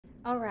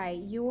All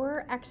right,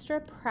 your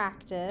extra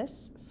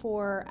practice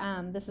for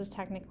this is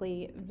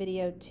technically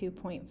video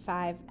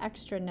 2.5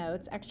 extra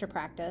notes, extra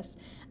practice,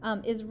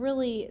 is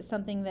really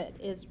something that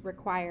is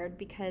required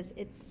because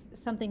it's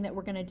something that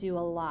we're going to do a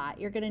lot.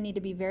 You're going to need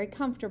to be very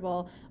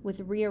comfortable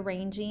with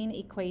rearranging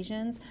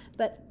equations,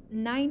 but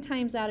 9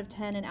 times out of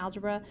 10 in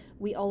algebra,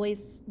 we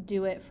always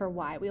do it for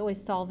y. We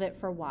always solve it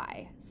for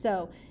y.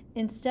 So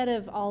instead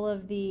of all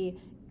of the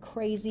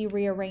crazy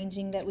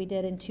rearranging that we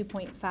did in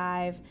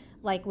 2.5,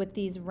 like with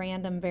these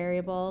random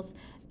variables,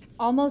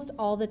 almost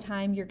all the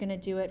time you're going to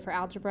do it for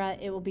algebra,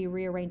 it will be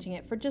rearranging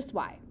it for just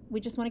y. We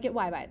just want to get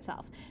y by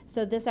itself.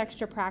 So this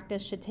extra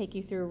practice should take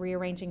you through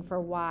rearranging for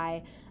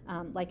y,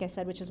 like I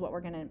said, which is what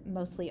we're going to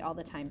mostly all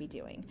the time be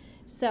doing.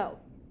 So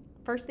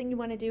first thing you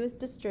want to do is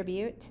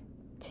distribute.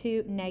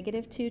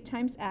 Negative 2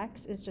 times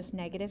x is just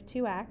negative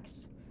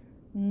 2x.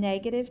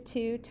 Negative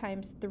 2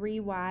 times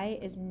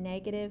 3y is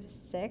negative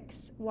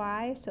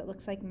 6y, so it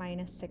looks like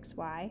minus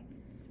 6y.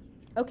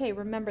 Okay,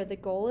 remember the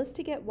goal is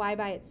to get y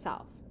by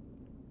itself.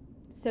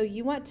 So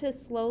you want to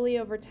slowly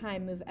over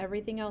time move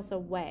everything else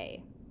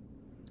away.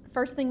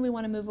 First thing we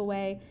want to move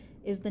away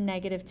is the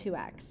negative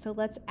 2x. So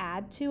let's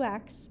add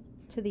 2x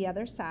to the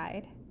other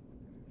side.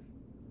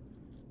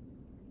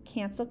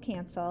 Cancel,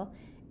 cancel.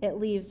 It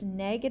leaves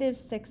negative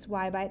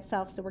 6y by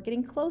itself, so we're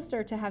getting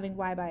closer to having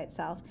y by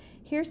itself.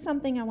 Here's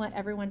something I want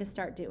everyone to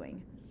start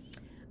doing.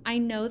 I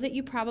know that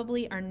you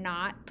probably are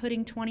not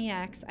putting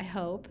 20x, I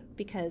hope,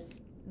 because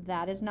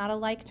that is not a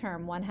like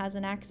term. One has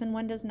an x and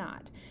one does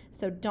not.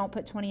 So don't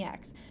put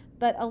 20x.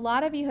 But a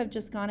lot of you have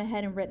just gone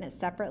ahead and written it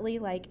separately,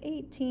 like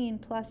 18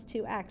 plus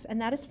 2x,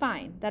 and that is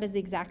fine. That is the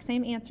exact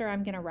same answer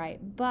I'm going to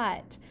write.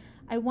 But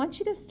I want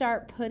you to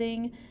start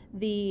putting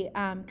the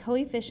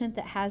coefficient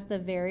that has the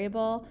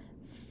variable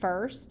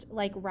first,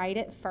 like write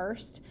it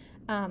first.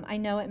 I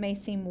know it may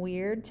seem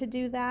weird to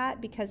do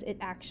that because it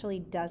actually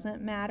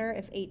doesn't matter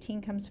if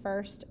 18 comes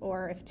first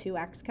or if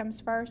 2x comes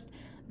first,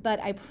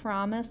 but I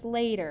promise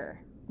later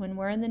when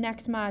we're in the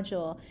next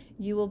module,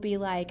 you will be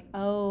like,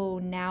 oh,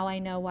 now I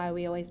know why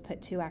we always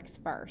put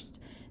 2x first.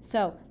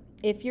 So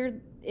if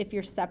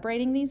you're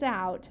separating these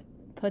out,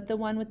 put the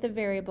one with the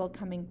variable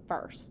coming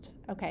first.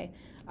 Okay,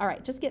 all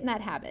right, just get in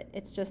that habit.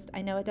 It's just,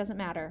 I know it doesn't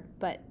matter,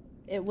 but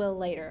it will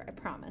later, I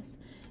promise.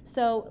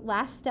 So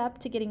last step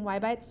to getting y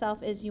by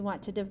itself is you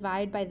want to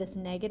divide by this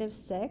negative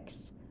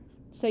 6.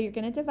 So you're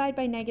going to divide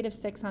by negative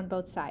 6 on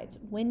both sides.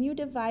 When you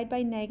divide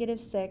by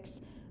negative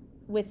 6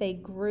 with a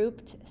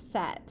grouped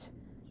set,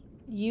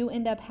 you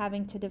end up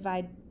having to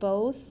divide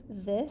both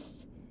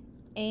this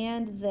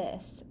and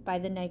this by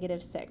the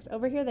negative 6.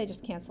 Over here they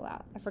just cancel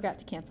out. I forgot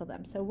to cancel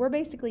them. So we're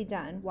basically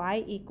done.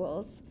 Y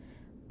equals,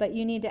 but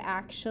you need to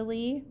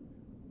actually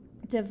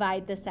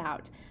divide this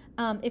out.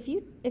 If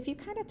you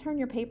kind of turn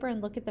your paper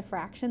and look at the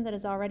fraction that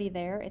is already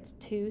there, it's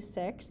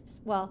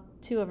 2/6, well,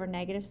 2 over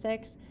negative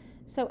 6.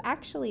 So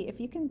actually, if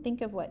you can think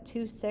of what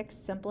 2/6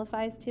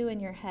 simplifies to in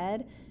your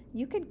head,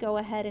 you could go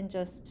ahead and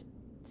just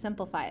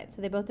simplify it.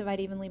 So they both divide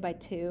evenly by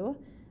 2,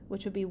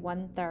 which would be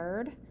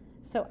 1/3.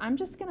 So I'm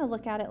just going to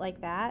look at it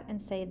like that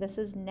and say this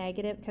is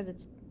negative because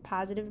it's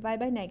positive divided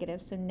by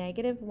negative. So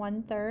negative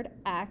 1/3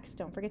 x,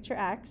 don't forget your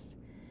x.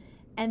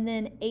 And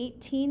then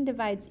 18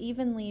 divides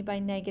evenly by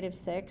negative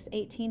 6.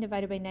 18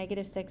 divided by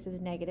negative 6 is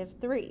negative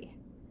 3.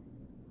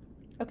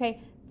 Okay,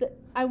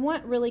 I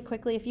want really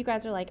quickly, if you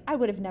guys are like, I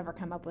would have never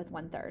come up with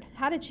 1/3.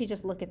 How did she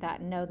just look at that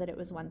and know that it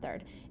was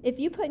 1/3?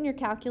 If you put in your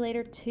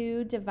calculator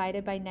 2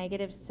 divided by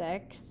negative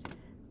 6,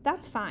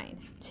 that's fine.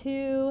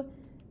 2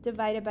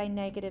 divided by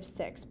negative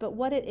 6. But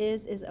what it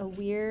is a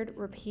weird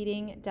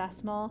repeating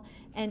decimal.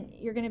 And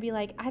you're going to be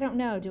like, I don't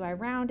know. Do I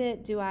round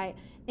it?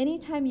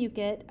 Anytime you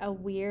get a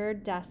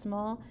weird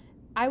decimal,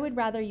 I would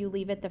rather you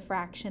leave it the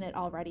fraction it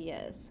already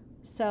is.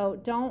 So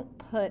don't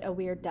put a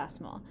weird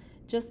decimal.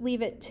 Just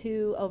leave it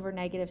 2 over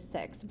negative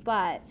 6.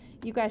 But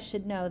you guys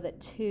should know that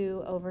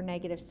 2 over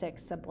negative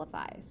 6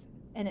 simplifies.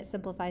 And it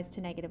simplifies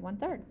to negative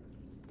 1/3.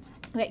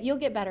 Okay, you'll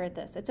get better at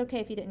this. It's okay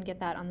if you didn't get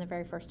that on the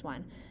very first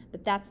one,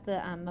 but that's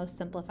the most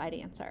simplified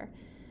answer.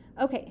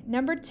 Okay,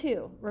 number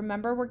 2,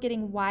 remember we're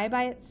getting y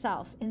by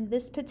itself. In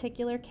this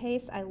particular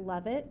case, I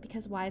love it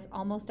because y is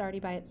almost already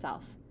by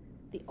itself.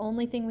 The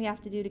only thing we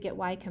have to do to get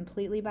y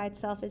completely by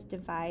itself is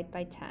divide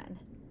by 10.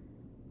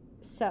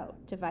 So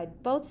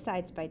divide both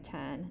sides by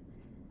 10,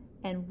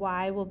 and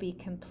y will be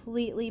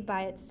completely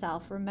by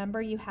itself.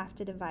 Remember, you have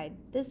to divide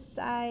this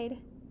side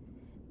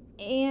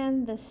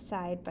and this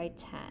side by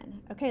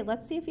 10. Okay,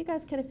 let's see if you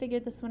guys could have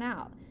figured this one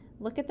out.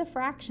 Look at the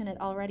fraction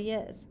it already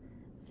is.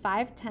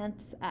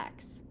 5/10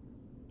 x.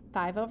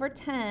 5 over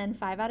 10,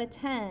 5 out of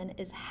 10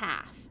 is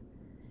half.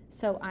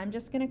 So I'm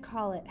just going to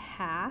call it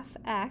half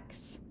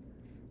x,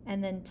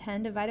 and then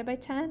 10 divided by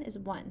 10 is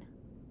 1,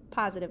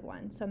 positive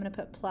 1. So I'm going to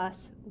put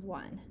plus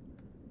 1.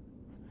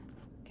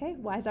 Okay,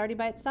 y is already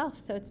by itself,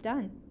 so it's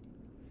done.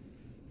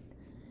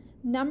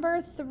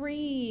 Number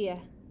 3.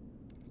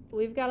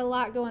 We've got a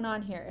lot going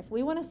on here. If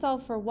we want to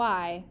solve for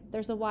y,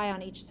 there's a y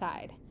on each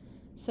side.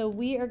 So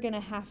we are going to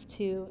have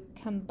to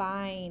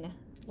combine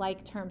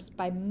like terms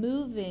by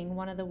moving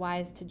one of the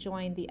y's to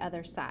join the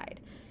other side.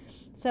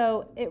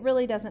 So it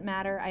really doesn't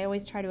matter. I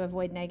always try to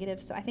avoid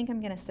negatives, so I think I'm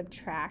going to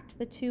subtract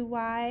the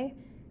 2y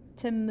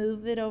to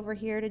move it over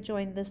here to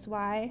join this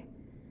y.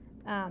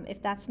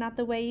 If that's not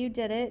the way you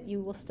did it,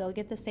 you will still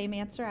get the same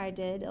answer I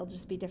did. It'll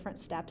just be different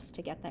steps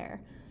to get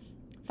there.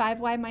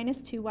 5y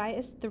minus 2y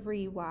is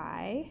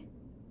 3y.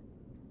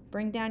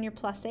 Bring down your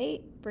plus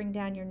 8. Bring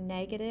down your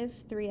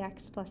negative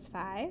 3x plus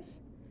 5.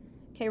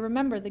 Okay,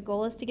 remember the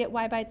goal is to get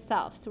y by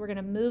itself, so we're going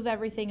to move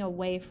everything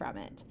away from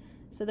it.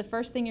 So the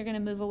first thing you're going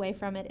to move away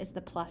from it is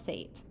the plus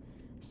 8.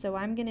 So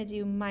I'm going to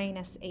do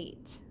minus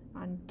 8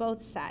 on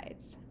both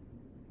sides.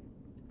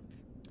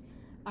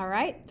 All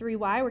right,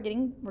 3y,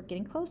 we're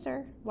getting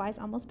closer. Y is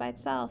almost by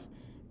itself.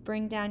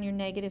 Bring down your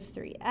negative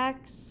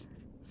 3x.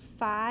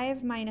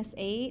 5 minus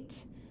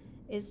 8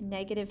 is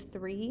negative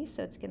 3,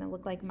 so it's going to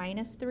look like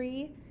minus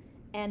 3.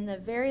 And the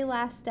very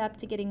last step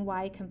to getting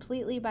y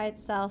completely by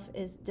itself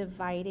is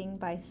dividing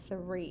by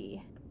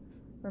 3.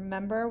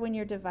 Remember, when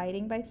you're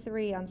dividing by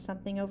 3 on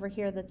something over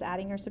here that's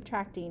adding or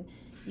subtracting,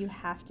 you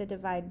have to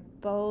divide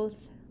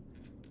both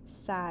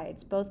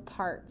sides, both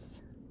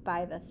parts,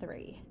 by the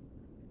 3.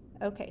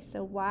 Okay,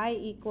 so y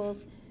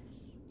equals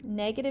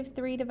negative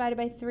 3 divided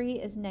by 3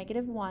 is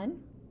negative 1,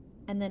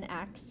 and then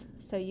x.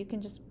 So you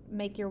can just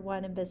make your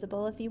 1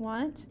 invisible if you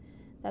want.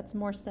 That's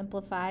more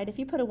simplified. If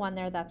you put a 1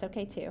 there, that's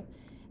okay too.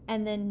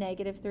 And then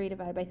negative 3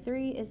 divided by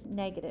 3 is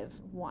negative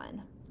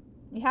 1.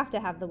 You have to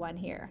have the 1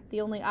 here.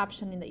 The only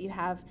option that you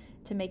have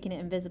to making it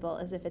invisible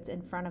is if it's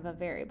in front of a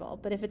variable.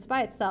 But if it's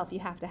by itself, you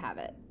have to have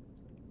it.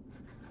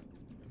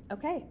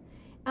 Okay.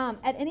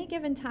 At any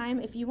given time,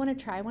 if you want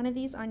to try one of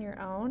these on your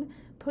own,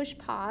 push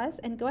pause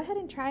and go ahead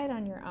and try it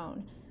on your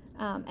own.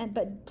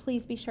 But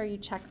please be sure you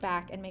check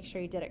back and make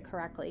sure you did it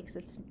correctly, because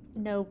it's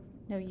no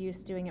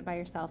use doing it by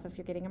yourself if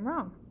you're getting them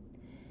wrong.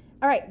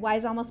 All right, y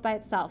is almost by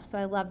itself, so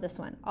I love this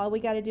one. All we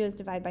got to do is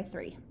divide by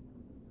 3.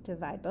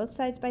 Divide both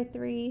sides by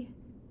 3.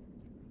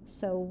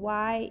 So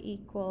y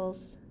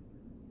equals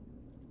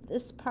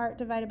this part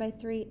divided by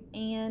 3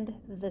 and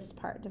this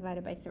part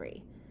divided by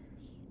 3.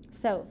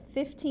 So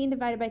 15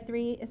 divided by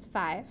 3 is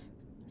 5,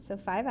 so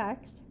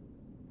 5x.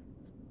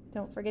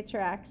 Don't forget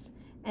your x.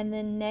 And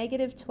then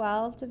negative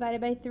 12 divided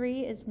by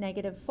 3 is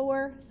negative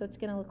 4, so it's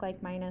going to look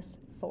like minus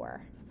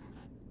 4.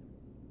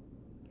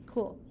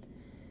 Cool.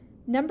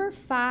 Number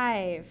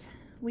 5,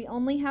 we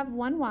only have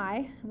one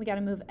y. We got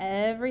to move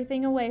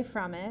everything away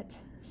from it.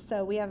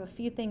 So we have a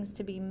few things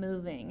to be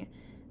moving.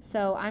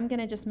 So I'm going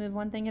to just move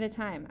one thing at a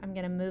time. I'm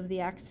going to move the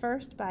x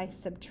first by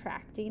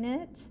subtracting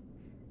it.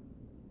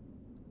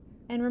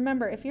 And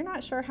remember, if you're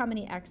not sure how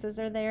many x's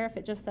are there, if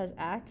it just says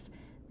x,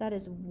 that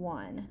is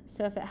 1.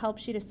 So if it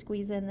helps you to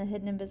squeeze in the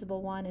hidden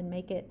invisible 1 and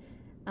make it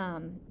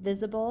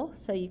visible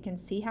so you can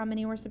see how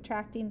many we're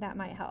subtracting, that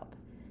might help.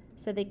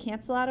 So they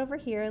cancel out over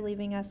here,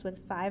 leaving us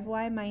with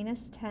 5y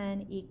minus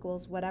 10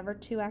 equals whatever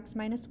 2x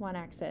minus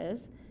 1x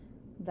is.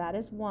 That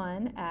is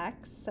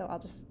 1x, so I'll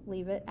just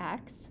leave it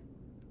x.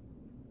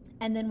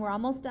 And then we're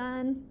almost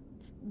done.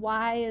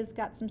 Y has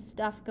got some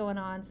stuff going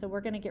on, so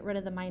we're going to get rid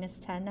of the minus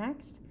 10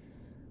 next.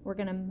 We're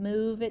going to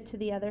move it to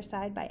the other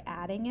side by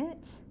adding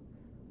it.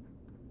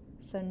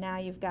 So now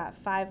you've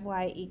got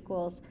 5y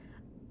equals,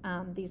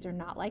 these are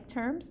not like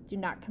terms, do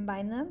not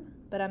combine them,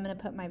 but I'm going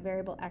to put my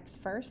variable x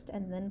first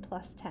and then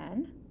plus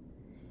 10.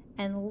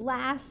 And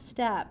last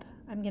step,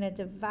 I'm going to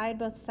divide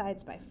both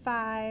sides by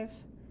 5.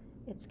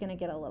 It's going to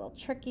get a little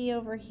tricky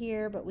over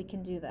here, but we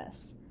can do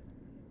this.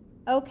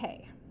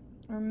 Okay,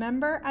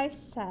 remember I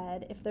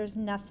said if there's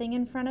nothing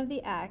in front of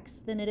the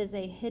x, then it is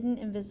a hidden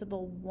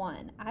invisible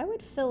 1. I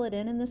would fill it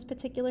in this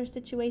particular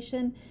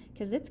situation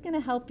because it's going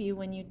to help you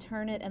when you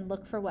turn it and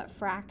look for what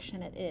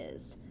fraction it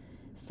is.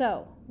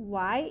 So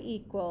y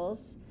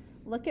equals,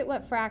 look at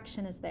what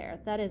fraction is there.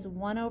 That is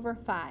 1 over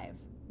 5,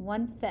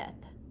 1/5.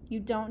 You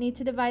don't need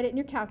to divide it in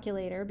your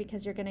calculator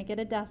because you're going to get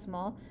a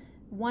decimal.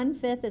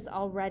 1/5 is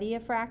already a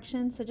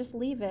fraction, so just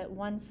leave it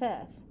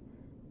 1/5.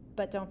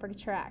 But don't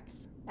forget your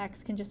x.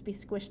 X can just be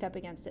squished up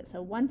against it.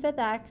 So 1/5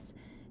 x,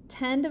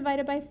 10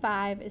 divided by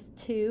 5 is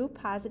 2,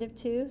 positive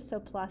 2, so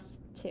plus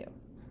 2.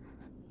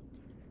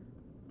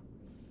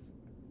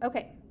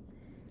 Okay,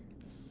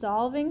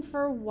 solving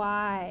for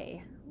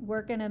y.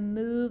 We're going to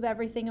move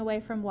everything away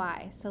from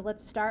y. So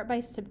let's start by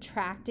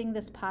subtracting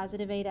this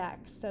positive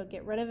 8x. So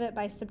get rid of it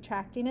by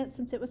subtracting it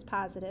since it was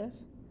positive.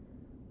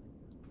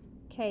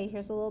 Okay,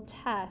 here's a little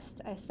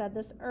test. I said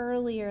this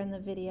earlier in the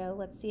video.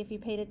 Let's see if you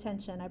paid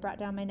attention. I brought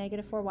down my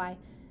negative 4y.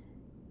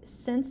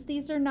 Since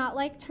these are not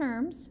like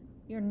terms,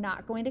 you're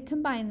not going to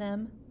combine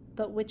them,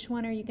 but which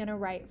one are you going to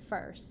write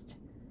first?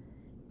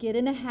 Get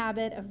in a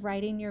habit of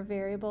writing your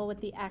variable with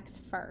the x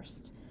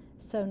first.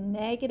 So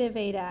negative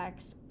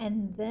 8x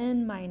and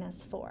then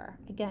minus 4.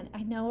 Again,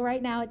 I know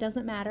right now it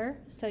doesn't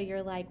matter, so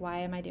you're like, why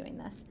am I doing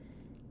this?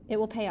 It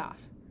will pay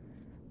off.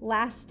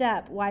 Last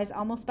step, y is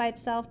almost by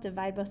itself.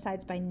 Divide both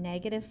sides by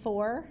negative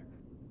 4.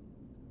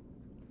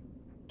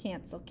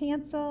 Cancel,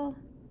 cancel.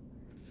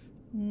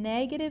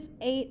 Negative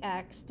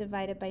 8x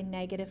divided by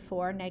negative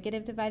 4.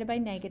 Negative divided by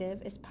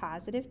negative is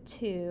positive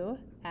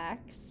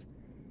 2x.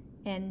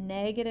 And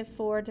negative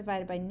 4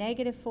 divided by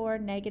negative 4,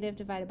 negative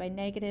divided by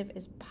negative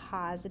is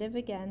positive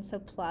again, so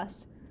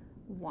plus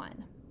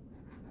 1.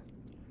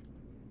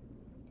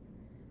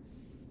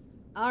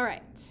 All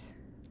right.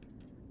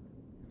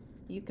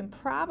 You can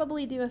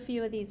probably do a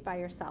few of these by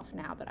yourself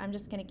now, but I'm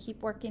just going to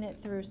keep working it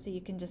through so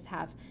you can just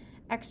have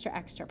extra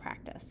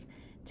practice.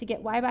 To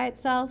get y by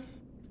itself,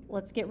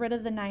 let's get rid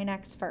of the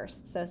 9x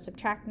first. So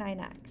subtract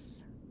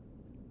 9x.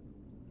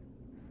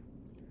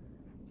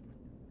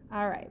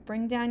 All right,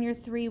 bring down your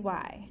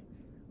 3y.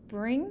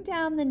 Bring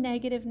down the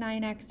negative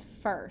 9x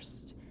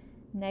first.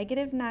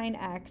 Negative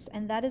 9x,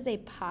 and that is a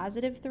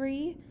positive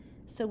 3.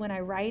 So when I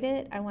write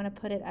it, I want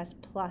to put it as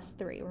plus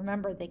 3.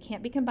 Remember, they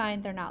can't be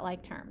combined. They're not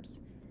like terms.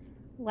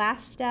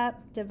 Last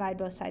step, divide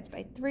both sides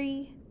by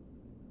 3.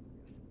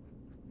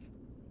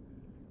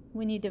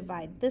 When you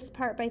divide this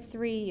part by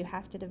 3, you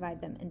have to divide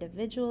them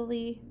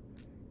individually.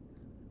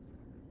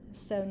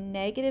 So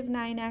negative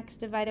 9x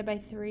divided by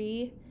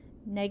 3,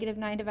 negative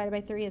 9 divided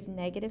by 3 is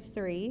negative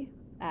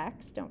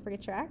 3x. Don't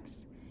forget your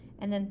x.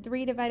 And then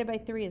 3 divided by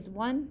 3 is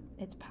 1.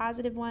 It's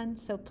positive 1,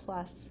 so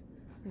plus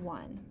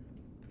 1.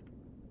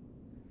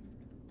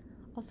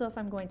 Also, if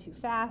I'm going too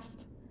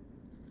fast,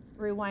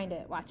 rewind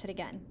it, watch it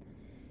again.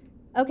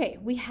 Okay,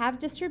 we have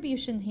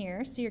distribution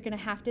here, so you're going to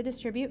have to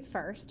distribute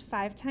first.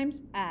 5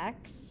 times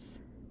x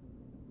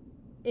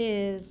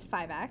is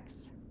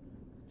 5x.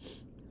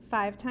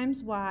 5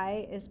 times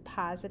y is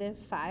positive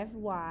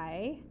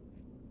 5y.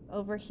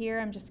 Over here,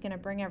 I'm just going to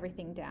bring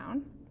everything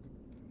down.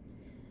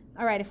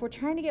 All right, if we're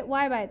trying to get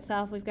y by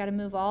itself, we've got to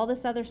move all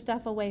this other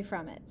stuff away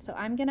from it. So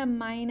I'm going to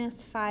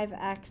minus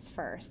 5x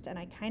first, and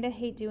I kind of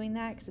hate doing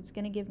that because it's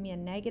going to give me a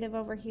negative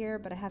over here,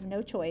 but I have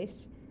no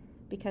choice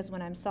because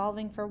when I'm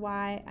solving for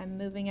y, I'm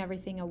moving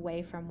everything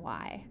away from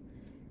y.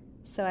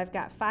 So I've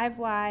got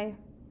 5y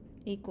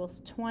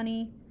equals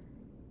 20.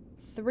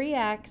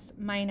 3x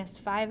minus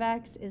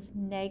 5x is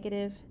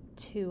negative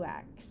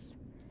 2x.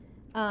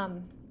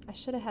 I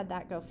should have had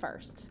that go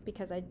first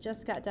because I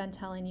just got done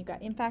telling you guys.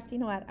 In fact, you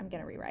know what? I'm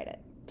going to rewrite it.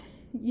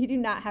 You do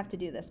not have to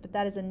do this, but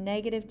that is a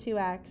negative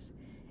 2x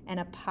and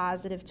a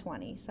positive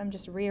 20. So I'm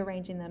just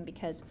rearranging them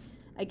because,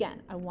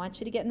 again, I want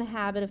you to get in the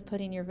habit of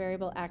putting your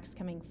variable x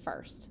coming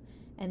first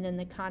and then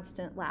the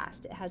constant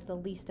last. It has the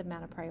least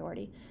amount of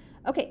priority.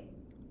 Okay,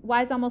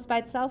 y is almost by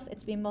itself.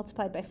 It's being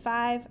multiplied by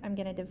 5. I'm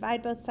going to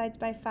divide both sides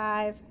by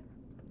 5.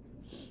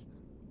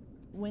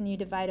 When you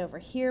divide over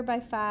here by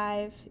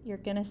 5, you're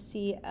going to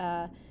see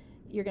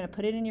you're going to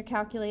put it in your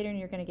calculator and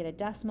you're going to get a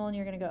decimal and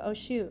you're going to go, oh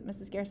shoot,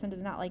 Mrs. Garrison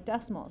does not like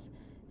decimals.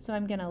 So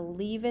I'm going to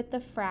leave it the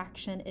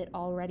fraction it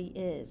already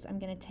is. I'm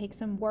going to take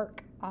some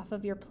work off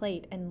of your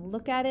plate and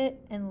look at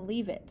it and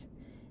leave it.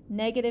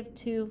 Negative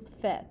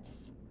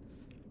 2/5.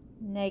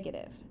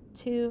 Negative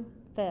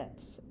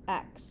 2/5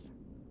 x.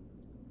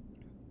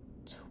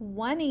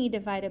 20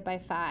 divided by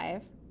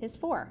 5 is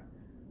 4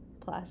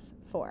 plus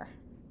 4.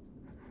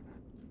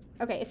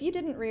 Okay, if you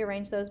didn't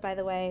rearrange those, by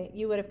the way,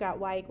 you would have got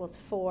y equals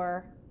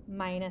 4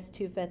 minus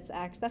 2/5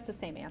 x. That's the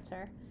same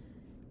answer.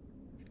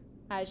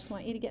 I just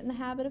want you to get in the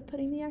habit of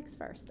putting the x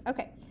first.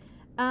 Okay,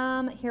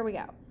 here we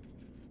go.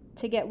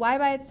 To get y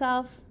by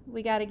itself,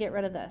 we got to get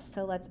rid of this.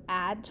 So let's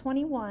add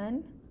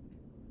 21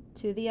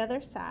 to the other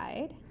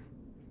side.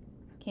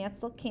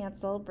 Cancel,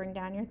 cancel, bring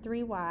down your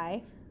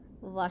 3y.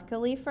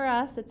 Luckily for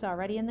us, it's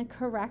already in the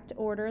correct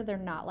order. They're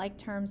not like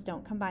terms,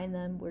 don't combine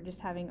them. We're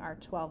just having our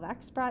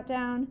 12x brought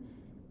down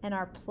and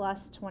our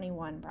plus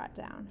 21 brought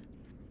down.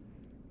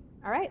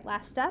 All right,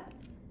 last step,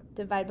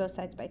 divide both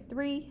sides by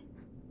 3.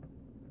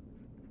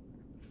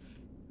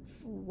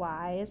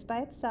 Y is by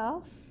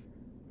itself.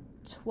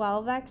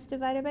 12x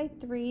divided by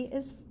 3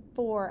 is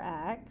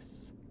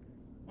 4x.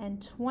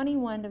 And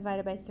 21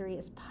 divided by 3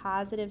 is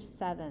positive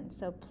 7,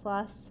 so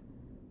plus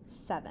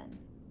 7.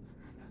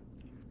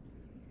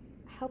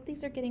 I hope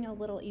these are getting a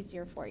little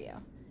easier for you.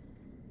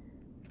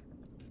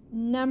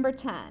 Number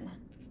 10,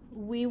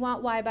 we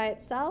want y by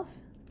itself.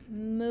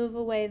 Move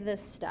away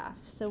this stuff.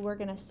 So we're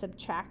going to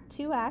subtract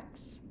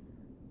 2x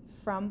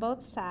from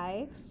both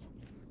sides.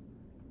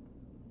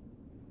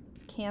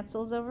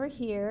 Cancels over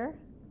here.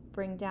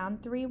 Bring down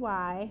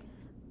 3y.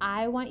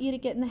 I want you to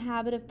get in the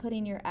habit of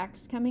putting your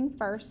x coming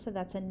first, so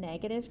that's a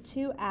negative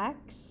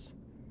 2x,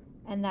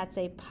 and that's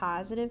a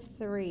positive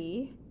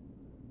 3.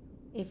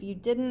 If you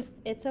didn't,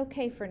 it's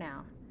okay for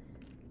now.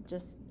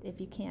 Just if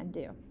you can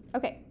do.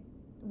 Okay,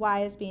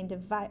 y is being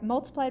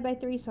multiplied by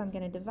 3, so I'm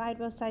going to divide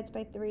both sides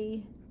by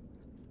 3.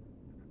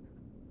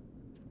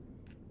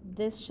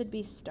 This should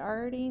be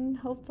starting,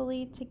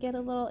 hopefully, to get a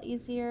little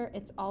easier.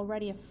 It's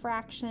already a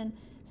fraction.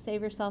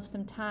 Save yourself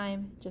some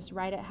time. Just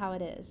write it how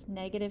it is.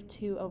 Negative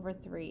 2 over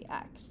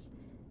 3x.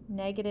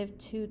 Negative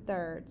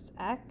 2/3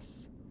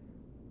 x.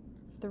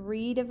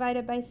 3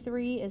 divided by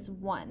 3 is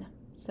 1.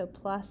 So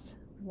plus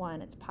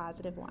 1. It's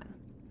positive 1.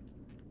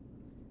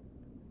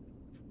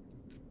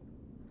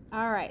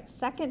 All right,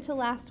 second to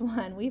last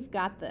one. We've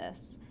got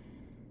this.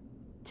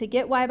 to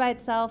get y by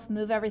itself,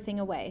 move everything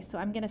away. So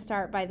I'm going to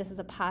start by, this is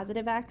a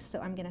positive x, so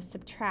I'm going to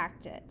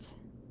subtract it.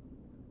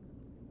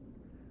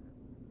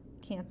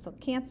 Cancel,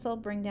 cancel,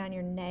 bring down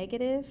your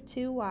negative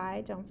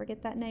 2y. Don't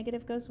forget that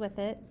negative goes with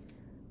it.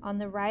 On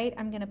the right,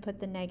 I'm going to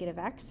put the negative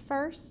x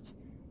first,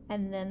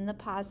 and then the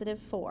positive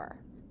 4.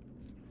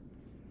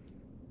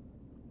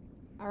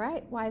 All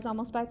right, y is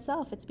almost by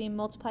itself. It's being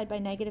multiplied by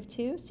negative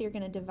 2, so you're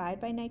going to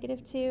divide by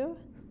negative 2.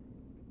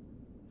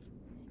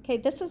 Okay,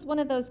 this is one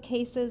of those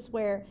cases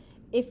where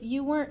if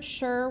you weren't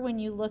sure when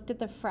you looked at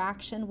the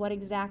fraction what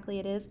exactly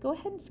it is, go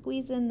ahead and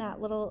squeeze in that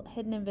little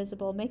hidden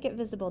invisible. Make it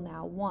visible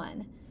now,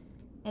 1.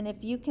 And if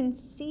you can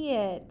see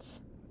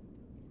it,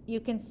 you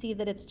can see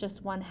that it's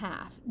just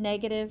 1/2.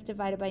 Negative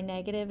divided by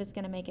negative is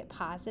going to make it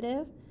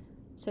positive.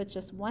 So it's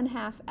just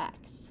 1/2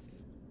 x.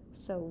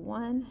 So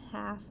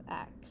 1/2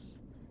 x.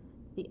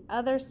 The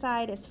other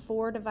side is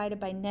 4 divided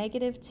by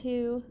negative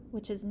 2,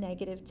 which is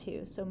negative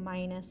 2. So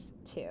minus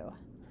 2.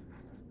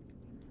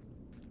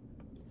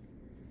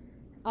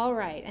 All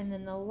right, and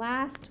then the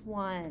last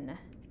one.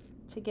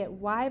 To get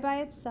y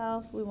by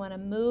itself, we want to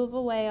move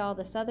away all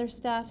this other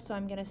stuff. So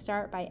I'm going to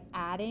start by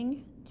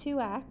adding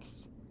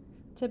 2x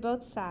to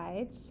both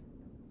sides.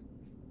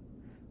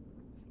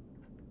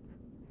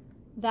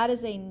 That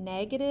is a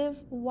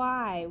negative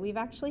y. We've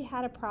actually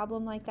had a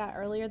problem like that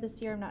earlier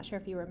this year. I'm not sure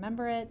if you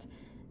remember it.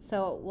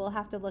 So we'll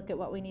have to look at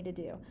what we need to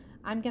do.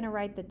 I'm going to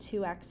write the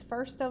 2x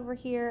first over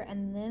here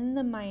and then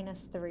the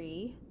minus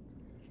 3.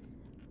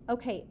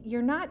 Okay,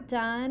 you're not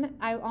done.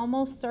 I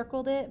almost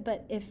circled it,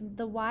 but if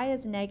the y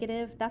is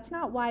negative, that's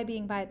not y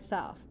being by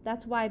itself.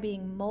 That's y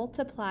being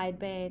multiplied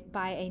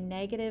by a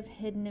negative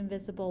hidden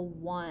invisible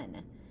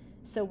 1.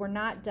 So we're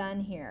not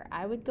done here.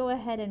 I would go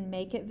ahead and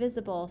make it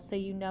visible so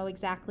you know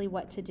exactly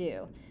what to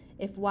do.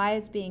 If y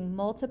is being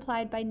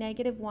multiplied by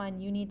negative 1,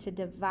 you need to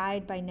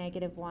divide by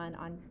negative 1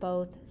 on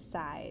both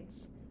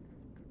sides.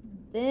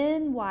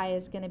 Then y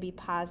is going to be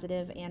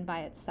positive and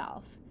by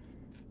itself.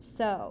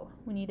 So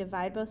when you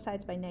divide both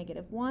sides by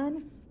negative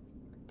 1,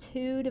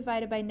 2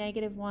 divided by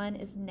negative 1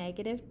 is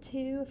negative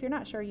 2. If you're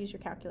not sure, use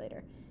your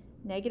calculator.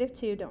 Negative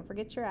 2, don't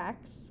forget your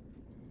x.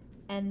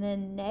 And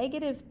then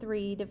negative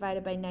 3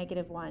 divided by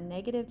negative 1.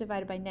 Negative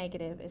divided by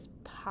negative is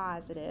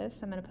positive,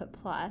 so I'm going to put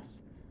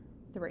plus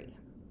 3.